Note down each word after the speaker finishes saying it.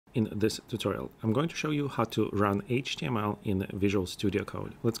In this tutorial, I'm going to show you how to run HTML in Visual Studio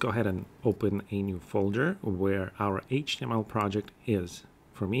Code. Let's go ahead and open a new folder where our HTML project is.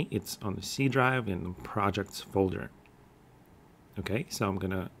 For me, it's on the C drive in Projects folder. Okay, so I'm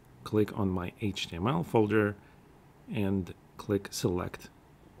gonna click on my HTML folder and click Select.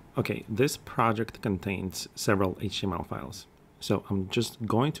 Okay, this project contains several HTML files. So I'm just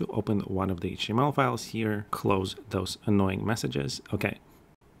going to open one of the HTML files here, close those annoying messages. Okay.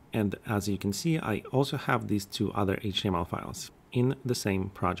 And as you can see, I also have these two other HTML files in the same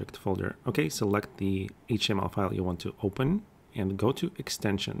project folder. Okay, select the HTML file you want to open and go to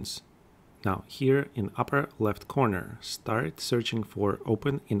Extensions. Now here in upper left corner, start searching for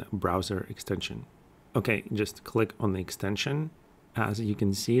Open in Browser extension. Okay, just click on the extension. As you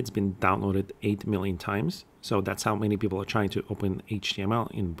can see, it's been downloaded 8 million times. So that's how many people are trying to open HTML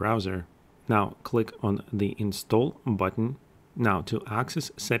in browser. Now click on the Install button. Now to access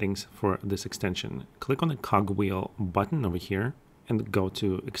settings for this extension, click on the cogwheel button over here and go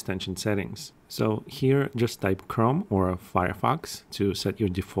to extension settings. So here just type Chrome or Firefox to set your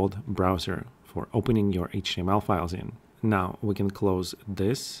default browser for opening your HTML files in. Now we can close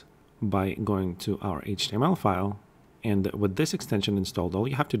this by going to our HTML file. And with this extension installed, all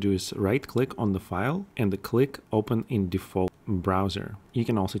you have to do is right click on the file and click Open in Default Browser. You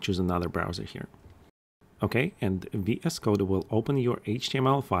can also choose another browser here. Okay, and VS Code will open your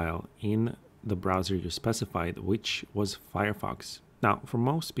HTML file in the browser you specified, which was Firefox. Now, for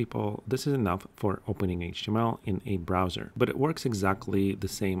most people, this is enough for opening HTML in a browser, but it works exactly the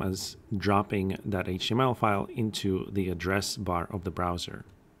same as dropping that HTML file into the address bar of the browser,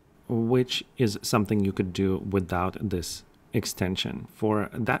 which is something you could do without this extension.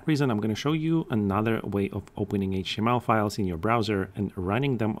 For that reason, I'm going to show you another way of opening HTML files in your browser and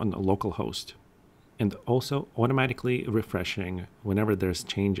running them on localhost, and also automatically refreshing whenever there's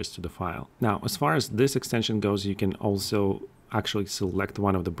changes to the file. Now, as far as this extension goes, you can also actually select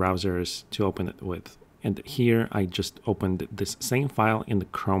one of the browsers to open it with. And here I just opened this same file in the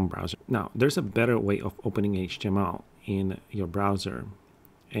Chrome browser. Now, there's a better way of opening HTML in your browser,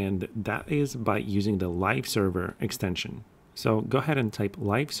 and that is by using the Live Server extension. So go ahead and type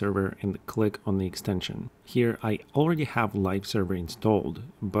Live Server and click on the extension. Here I already have Live Server installed,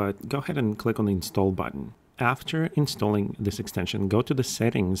 but go ahead and click on the Install button. After installing this extension, go to the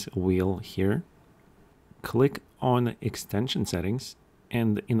Settings wheel here, click on Extension Settings,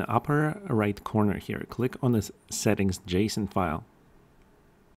 and in the upper right corner here, click on this Settings JSON file.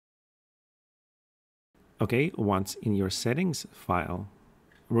 Okay, once in your Settings file,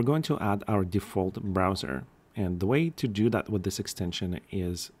 we're going to add our default browser. And the way to do that with this extension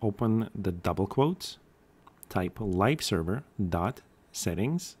is open the double quotes, type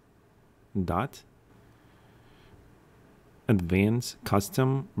liveserver.settings.advanced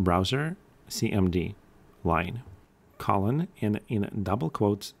custom browser CMD line, colon, and in double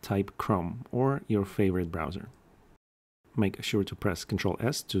quotes type Chrome or your favorite browser. Make sure to press Ctrl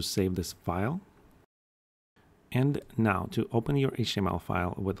S to save this file. And now to open your HTML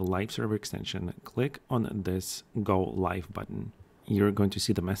file with the Live Server extension, click on this Go Live button. You're going to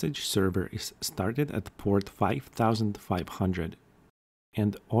see the message server is started at port 5500.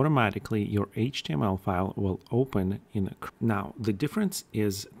 And automatically your HTML file will open in. Now, the difference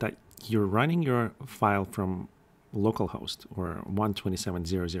is that you're running your file from localhost or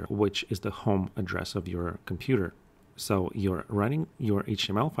 127.0.0, which is the home address of your computer. So you're running your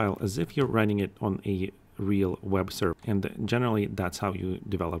HTML file as if you're running it on a real web server, and generally that's how you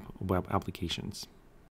develop web applications.